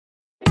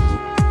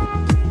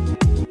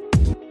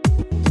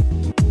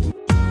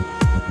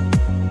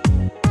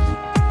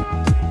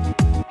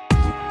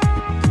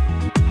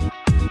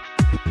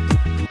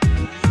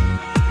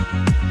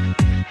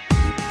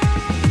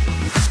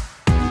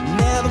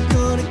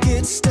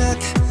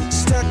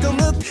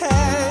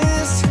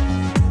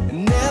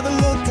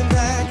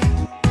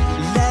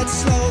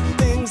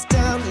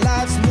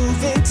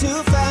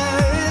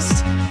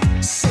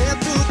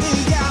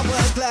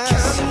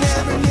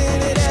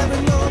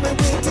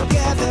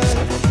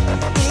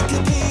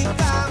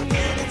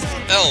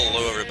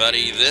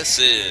everybody, this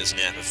is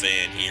Napa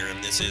Fan here,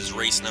 and this is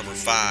race number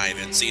 5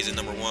 in season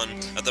number 1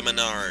 of the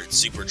Menards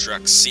Super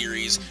Truck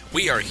Series.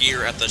 We are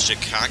here at the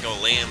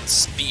Chicagoland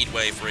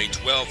Speedway for a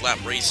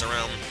 12-lap race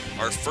around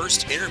our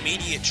first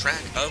intermediate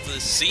track of the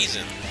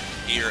season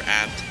here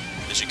at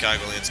the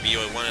Chicagoland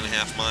Speedway,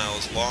 1.5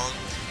 miles long,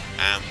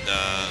 and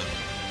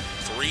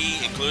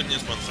including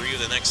this one, 3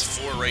 of the next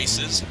 4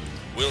 races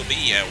will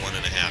be at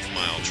 1.5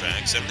 mile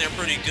tracks, and they're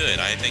pretty good.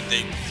 I think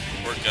they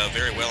work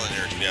very well in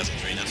Inter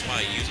 2003, and that's why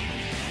I use them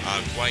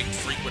quite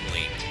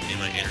frequently in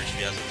my Inter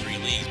 2003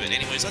 leagues. But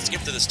anyways, let's get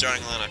to the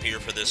starting lineup here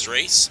for this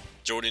race.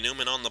 Jordan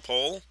Newman on the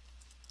pole.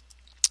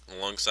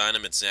 Alongside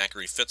him, it's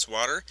Zachary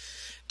Fitzwater.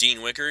 Dean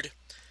Wickard,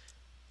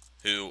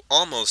 who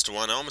almost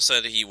won. I almost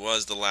said he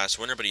was the last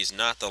winner, but he's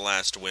not the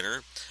last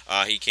winner.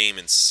 He came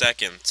in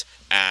second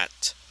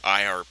at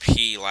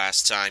IRP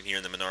last time here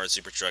in the Menards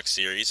Super Truck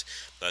Series,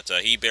 but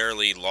he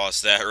barely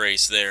lost that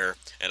race there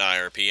at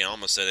IRP. I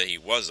almost said that he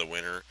was a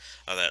winner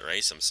of that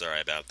race. I'm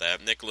sorry about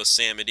that. Nicholas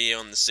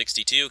Samadio in the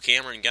 62,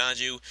 Cameron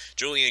Gaju,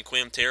 Julian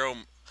Quintero,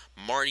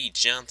 Marty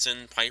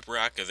Johnson, Piper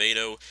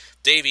Acevedo,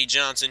 Davey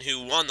Johnson,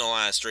 who won the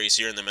last race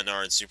here in the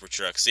Menards Super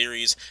Truck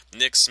Series,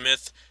 Nick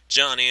Smith,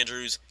 John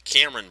Andrews,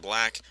 Cameron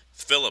Black,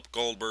 Philip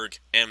Goldberg,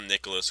 and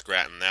Nicholas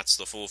Gratton. That's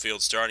the full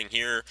field starting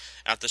here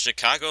at the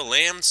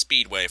Chicagoland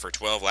Speedway for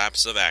 12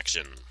 laps of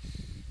action.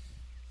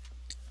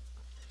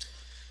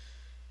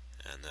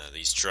 And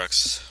these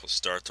trucks will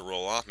start to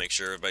roll off, make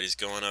sure everybody's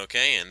going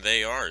okay, and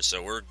they are.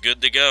 So we're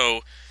good to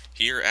go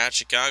here at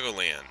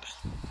Chicagoland.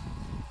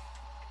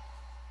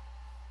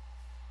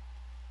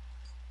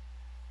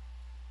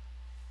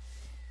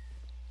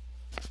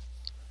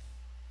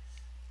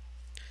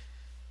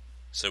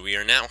 So we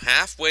are now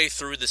halfway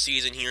through the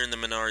season here in the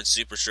Menards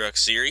Super Truck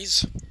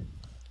Series.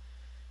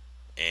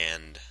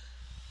 And,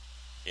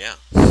 yeah.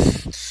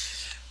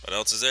 What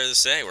else is there to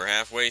say? We're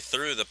halfway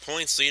through. The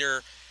points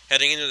leader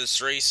heading into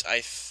this race, I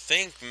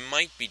think,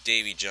 might be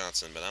Davey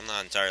Johnson, but I'm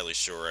not entirely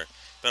sure. It's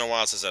been a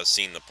while since I've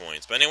seen the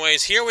points. But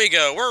anyways, here we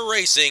go. We're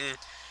racing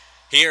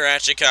here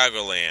at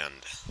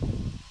Chicagoland.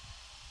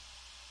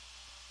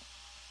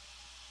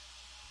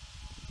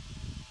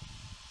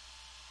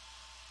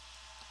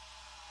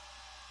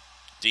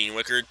 Dean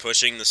Wickard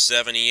pushing the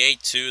 78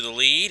 to the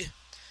lead,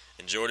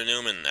 and Jordan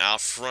Newman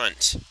out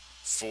front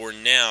for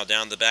now.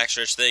 Down the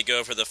backstretch they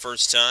go for the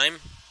first time.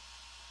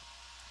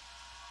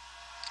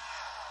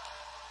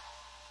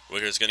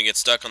 Wickard's going to get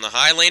stuck on the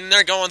high lane, and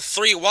they're going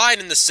 3 wide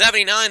in the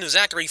 79.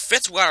 Zachary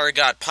Fitzwater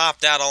got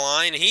popped out of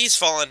line. He's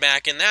falling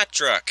back in that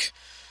truck.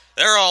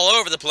 They're all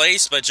over the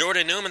place, but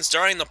Jordan Newman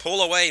starting to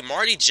pull away.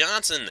 Marty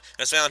Johnson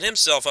has found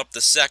himself up to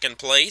second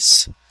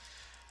place.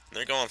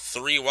 They're going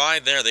 3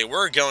 wide there. They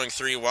were going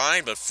 3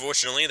 wide, but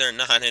fortunately they're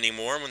not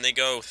anymore. When they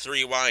go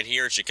 3 wide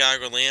here at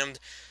Chicagoland,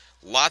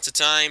 lots of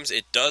times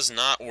it does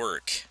not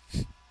work.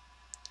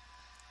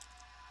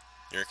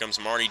 Here comes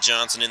Marty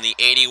Johnson in the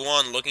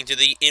 81, looking to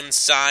the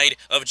inside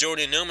of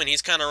Jordan Newman.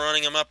 He's kind of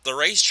running him up the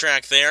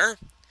racetrack there.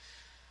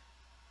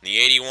 The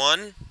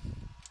 81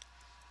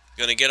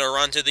 going to get a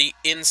run to the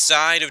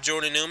inside of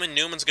Jordan Newman.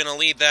 Newman's going to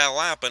lead that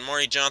lap, but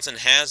Marty Johnson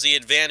has the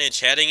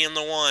advantage heading in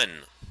the 1.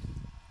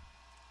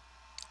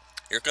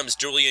 Here comes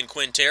Julian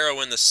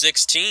Quintero in the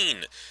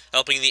 16,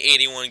 helping the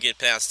 81 get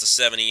past the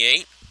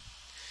 78.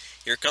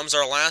 Here comes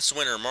our last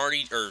winner,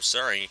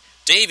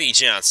 Davey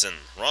Johnson.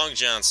 Wrong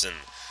Johnson.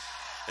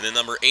 And then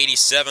number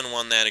 87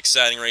 won that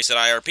exciting race at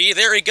IRP.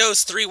 There he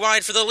goes, 3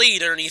 wide for the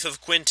lead underneath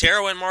of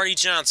Quintero and Marty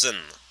Johnson.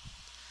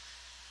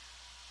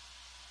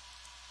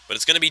 But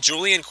it's going to be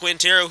Julian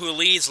Quintero who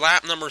leads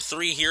lap number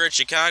 3 here at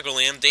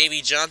Chicagoland.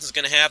 Davey Johnson's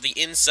going to have the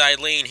inside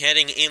lane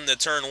heading into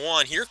turn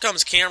 1. Here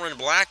comes Cameron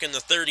Black in the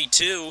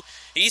 32.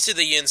 He's to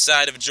the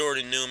inside of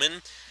Jordan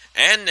Newman.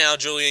 And now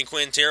Julian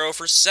Quintero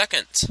for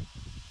second.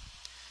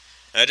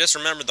 I just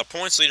remembered the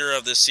points leader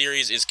of this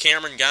series is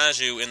Cameron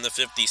Gaju in the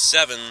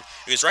 57,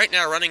 who's right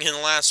now running in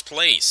last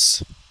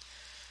place.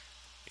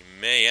 We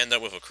may end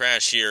up with a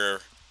crash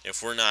here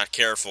if we're not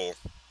careful.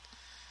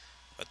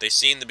 But they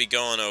seem to be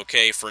going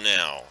okay for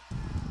now.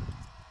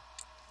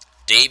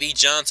 Davey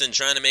Johnson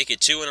trying to make it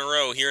 2 in a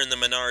row here in the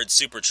Menards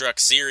Super Truck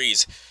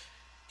Series.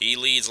 He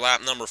leads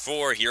lap number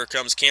 4. Here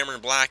comes Cameron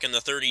Black in the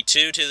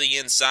 32 to the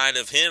inside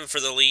of him for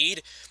the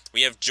lead.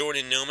 We have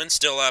Jordan Newman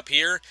still up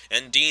here,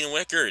 and Dean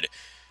Wickard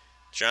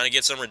trying to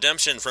get some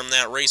redemption from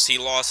that race he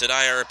lost at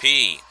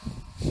IRP.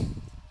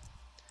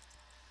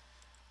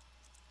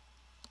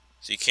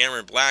 See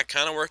Cameron Black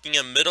kind of working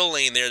a middle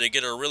lane there to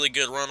get a really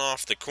good run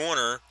off the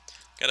corner.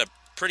 Got a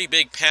pretty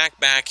big pack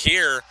back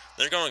here.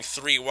 They're going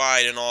 3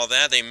 wide and all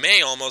that. They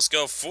may almost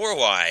go 4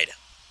 wide.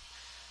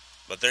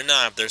 But they're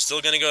not. They're still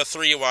going to go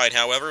 3 wide,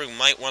 however. We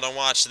might want to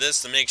watch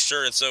this to make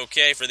sure it's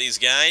okay for these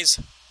guys.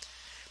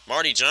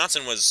 Marty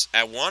Johnson was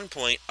at one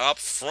point up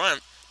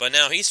front, but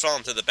now he's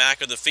fallen to the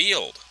back of the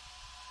field.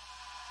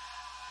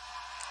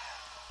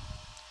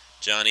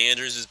 John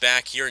Andrews is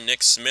back here.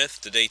 Nick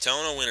Smith, the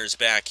Daytona winner's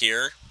back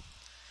here.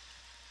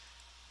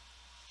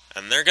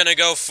 And they're going to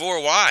go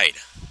 4 wide.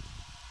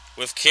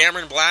 with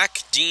Cameron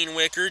Black, Dean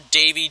Wickard,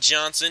 Davey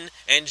Johnson,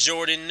 and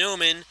Jordan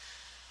Newman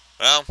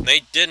Well,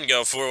 they didn't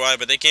go 4 wide,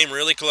 but they came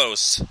really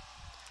close.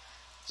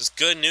 This is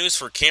good news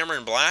for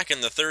Cameron Black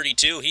in the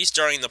 32. He's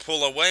starting to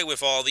pull away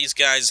with all these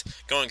guys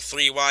going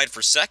 3 wide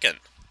for second.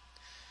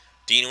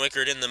 Dean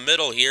Wickard in the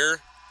middle here.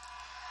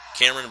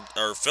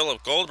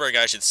 Philip Goldberg,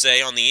 I should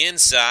say, on the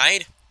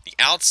inside. The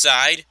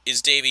outside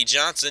is Davey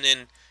Johnson,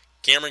 and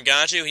Cameron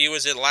Gaju, he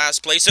was in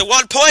last place at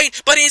one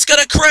point, but he's going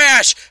to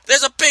crash!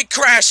 There's a big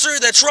crash through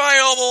the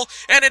tri-oval,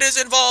 and it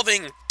is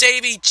involving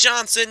Davey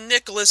Johnson,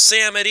 Nicholas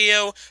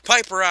Samadillo,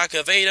 Piper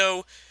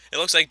Acevedo. It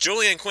looks like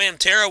Julian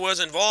Quintero was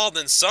involved,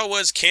 and so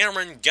was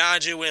Cameron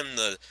Gaju in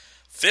the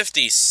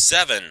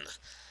 57.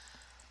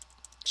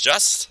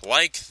 Just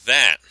like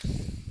that.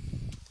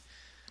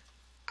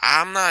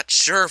 I'm not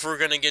sure if we're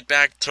going to get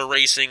back to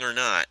racing or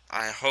not.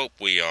 I hope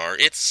we are.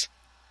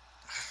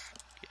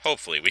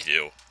 Hopefully we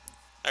do.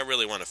 I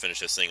really want to finish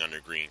this thing under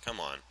green. Come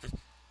on.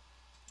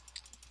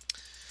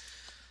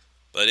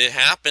 But it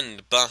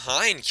happened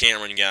behind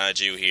Cameron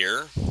Gaju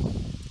here.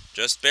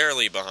 Just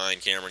barely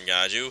behind Cameron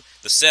Gaju.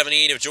 The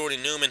 78 of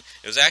Jordan Newman.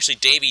 It was actually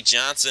Davey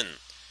Johnson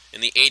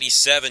in the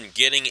 87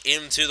 getting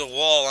into the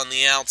wall on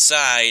the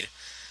outside.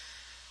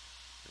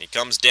 He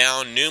comes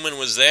down, Newman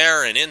was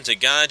there, and into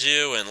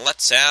Gaju, and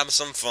let's have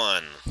some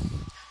fun.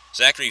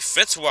 Zachary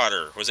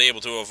Fitzwater was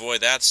able to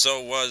avoid that,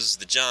 so was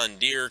the John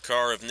Deere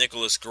car of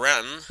Nicholas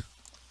Gratton.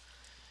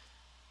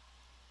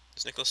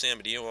 Does Nicholas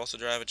Samadillo also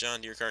drive a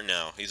John Deere car?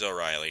 No, he's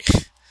O'Reilly.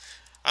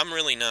 I'm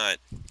really not...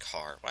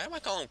 Car. Why am I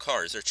calling them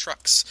cars? They're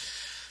trucks.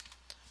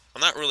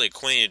 I'm not really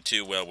acquainted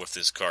too well with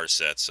this car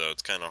set, so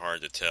it's kind of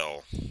hard to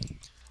tell,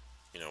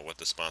 what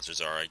the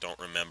sponsors are. I don't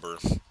remember.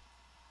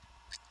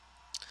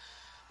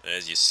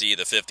 As you see,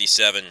 the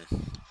 57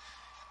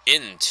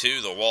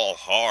 into the wall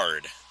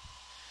hard.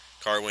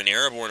 Car went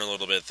airborne a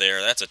little bit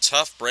there. That's a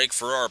tough break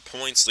for our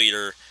points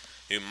leader,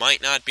 who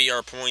might not be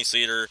our points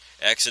leader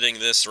exiting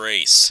this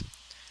race.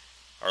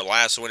 Our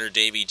last winner,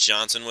 Davey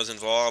Johnson, was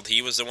involved.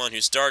 He was the one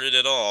who started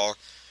it all.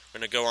 We're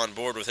going to go on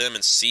board with him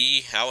and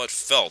see how it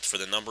felt for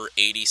the number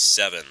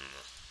 87.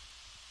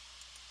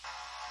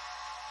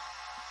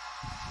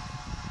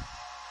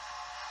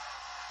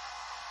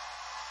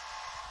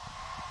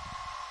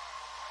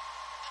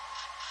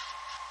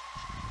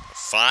 A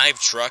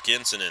 5-truck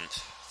incident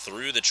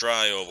through the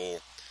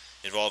tri-oval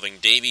involving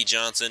Davey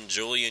Johnson,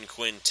 Julian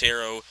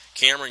Quintero,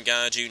 Cameron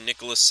Gaju,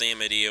 Nicholas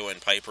Samadillo,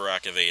 and Piper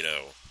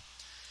Acevedo.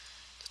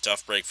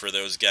 Tough break for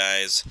those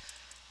guys.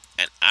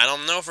 And I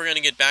don't know if we're going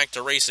to get back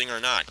to racing or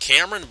not.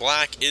 Cameron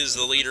Black is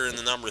the leader in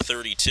the number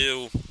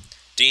 32.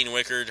 Dean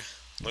Wickard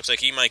looks like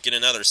he might get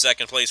another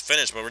second-place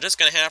finish, but we're just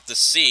going to have to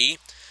see.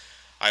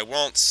 I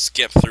won't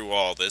skip through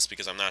all this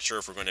because I'm not sure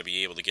if we're going to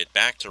be able to get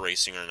back to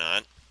racing or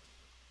not.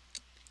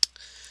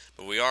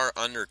 But we are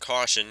under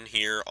caution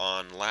here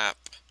on lap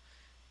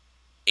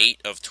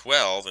 8 of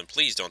 12, and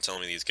please don't tell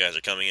me these guys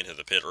are coming into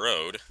the pit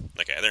road.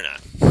 Okay, they're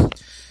not.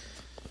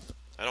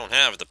 I don't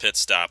have the pit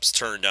stops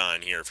turned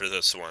on here for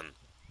this one.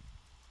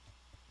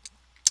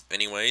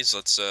 Anyways,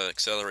 let's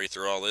accelerate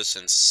through all this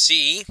and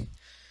see.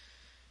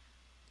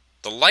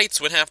 The lights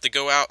would have to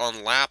go out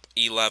on lap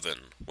 11,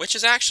 which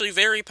is actually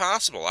very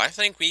possible. I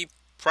think we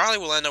probably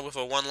will end up with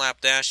a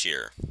one-lap dash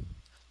here.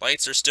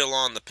 Lights are still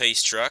on the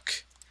pace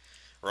truck.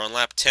 We're on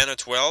lap 10 of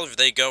 12. If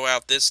they go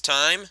out this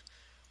time,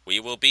 we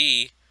will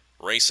be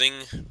racing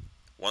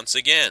once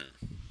again.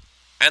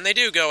 And they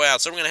do go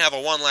out, so we're going to have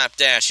a one-lap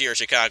dash here at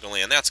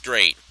Chicagoland. That's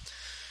great.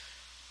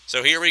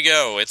 So here we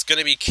go. It's going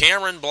to be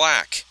Cameron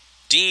Black,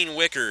 Dean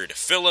Wickard,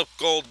 Philip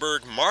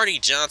Goldberg. Marty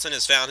Johnson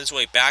has found his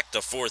way back to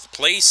 4th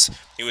place.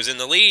 He was in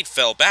the lead,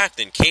 fell back,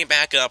 then came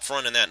back up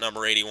front in that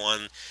number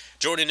 81.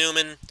 Jordan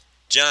Newman,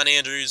 John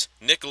Andrews,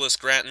 Nicholas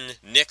Gratton,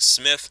 Nick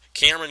Smith,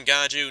 Cameron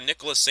Gaju,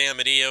 Nicholas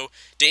Samadillo,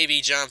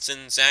 Davey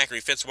Johnson,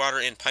 Zachary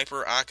Fitzwater, and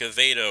Piper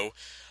Acevedo.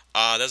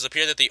 Does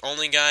appear that the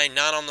only guy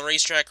not on the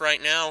racetrack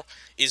right now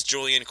is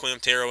Julian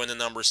Quintero in the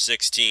number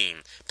 16.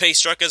 Pace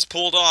truck has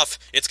pulled off.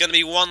 It's going to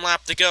be one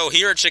lap to go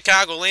here at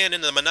Chicagoland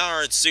in the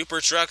Menards Super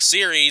Truck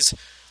Series.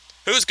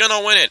 Who's going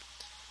to win it?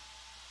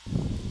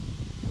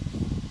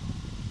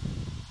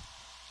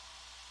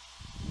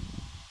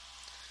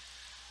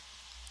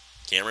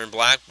 Cameron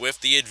Black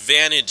with the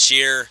advantage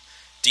here.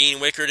 Dean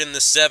Wickard in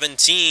the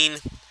 17.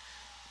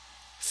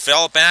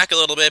 Fell back a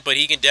little bit, but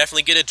he can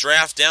definitely get a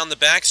draft down the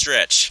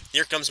backstretch.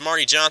 Here comes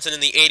Marty Johnson in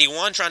the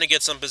 81 trying to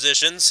get some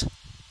positions.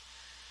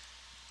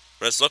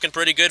 But it's looking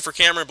pretty good for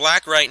Cameron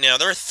Black right now.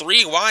 They're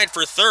 3 wide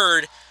for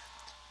 3rd.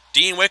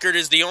 Dean Wickard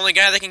is the only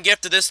guy that can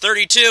get to this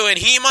 32, and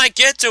he might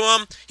get to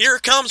him. Here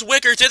comes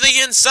Wickard to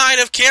the inside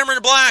of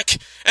Cameron Black.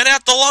 And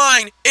at the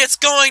line, it's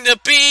going to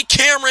be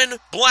Cameron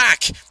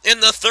Black in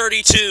the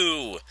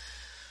 32.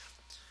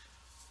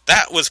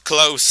 That was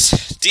close.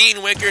 Dean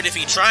Wickard, if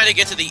he tried to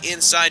get to the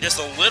inside just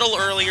a little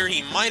earlier,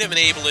 he might have been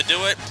able to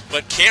do it.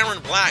 But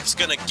Cameron Black's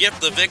going to get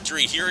the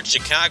victory here at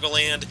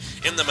Chicagoland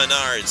in the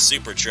Menards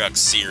Super Truck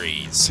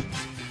Series.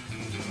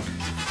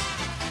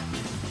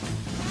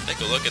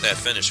 Take a look at that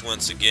finish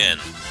once again.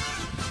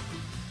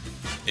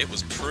 It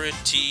was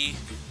pretty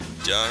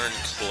darn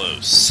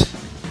close.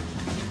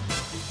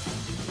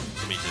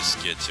 Let me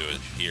just get to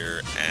it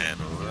here and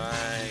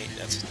right.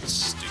 That's a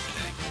stupid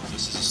angle.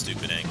 This is a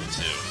stupid angle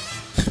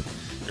too.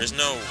 There's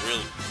no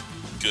real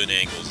good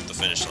angles at the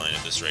finish line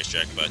of this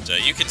racetrack, but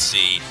you can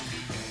see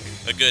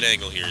a good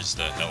angle here is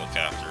the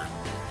helicopter.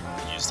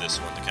 Use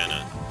this one to kind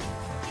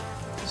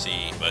of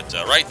see, but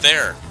right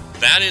there,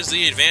 that is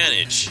the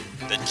advantage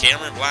that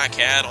Cameron Black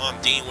had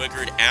on Dean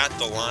Wickard at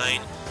the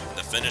line.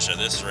 The finish of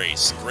this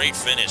race. Great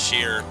finish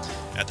here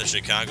at the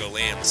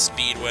Chicagoland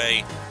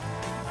Speedway.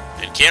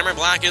 And Cameron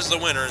Black is the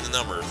winner in the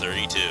number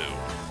 32.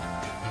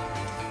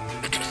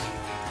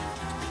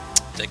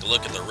 Take a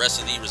look at the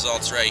rest of the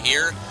results right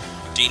here.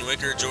 Dean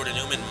Wickard, Jordan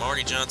Newman,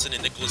 Marty Johnson,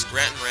 and Nicholas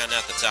Grattan round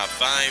out the top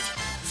 5.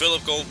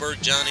 Philip Goldberg,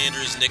 John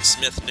Andrews, Nick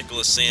Smith,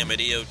 Nicholas Sam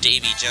Adio,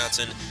 Davey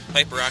Johnson,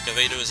 Piper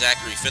Acevedo,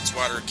 Zachary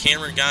Fitzwater,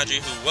 Cameron Gaji,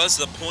 who was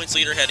the points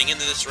leader heading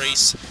into this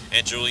race,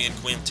 and Julian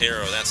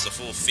Quintero. That's the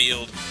full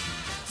field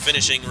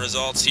finishing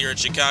results here at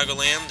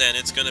Chicagoland, and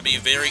it's going to be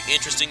very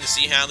interesting to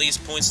see how these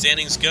point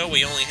standings go.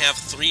 We only have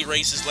 3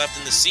 races left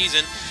in the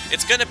season.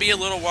 It's going to be a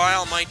little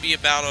while,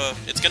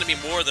 it's going to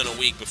be more than a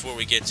week before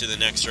we get to the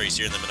next race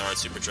here in the Menard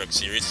Super Truck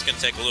Series. It's going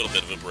to take a little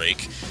bit of a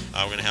break.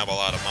 We're going to have a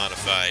lot of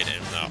modified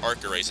and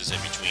ARCA races in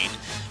between,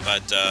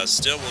 but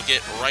still we'll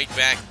get right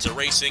back to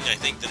racing. I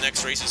think the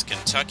next race is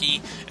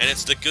Kentucky, and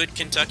it's the good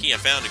Kentucky. I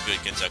found a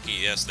good Kentucky.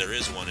 Yes, there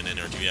is one in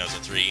NR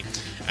 2003,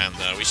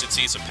 and we should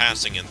see some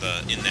passing in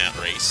that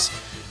race.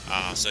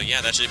 So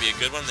yeah, that should be a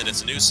good one. Then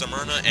it's New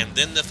Smyrna, and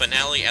then the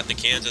finale at the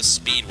Kansas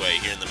Speedway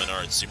here in the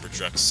Menard Super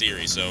Truck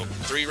Series. So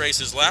 3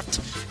 races left,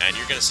 and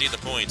you're going to see the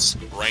points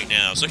right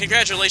now. So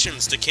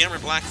congratulations to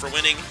Cameron Black for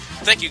winning.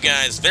 Thank you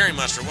guys very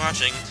much for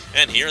watching,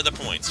 and here are the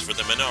points for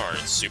the Menard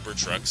Super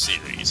Truck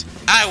Series.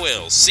 I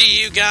will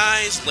see you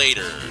guys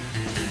later.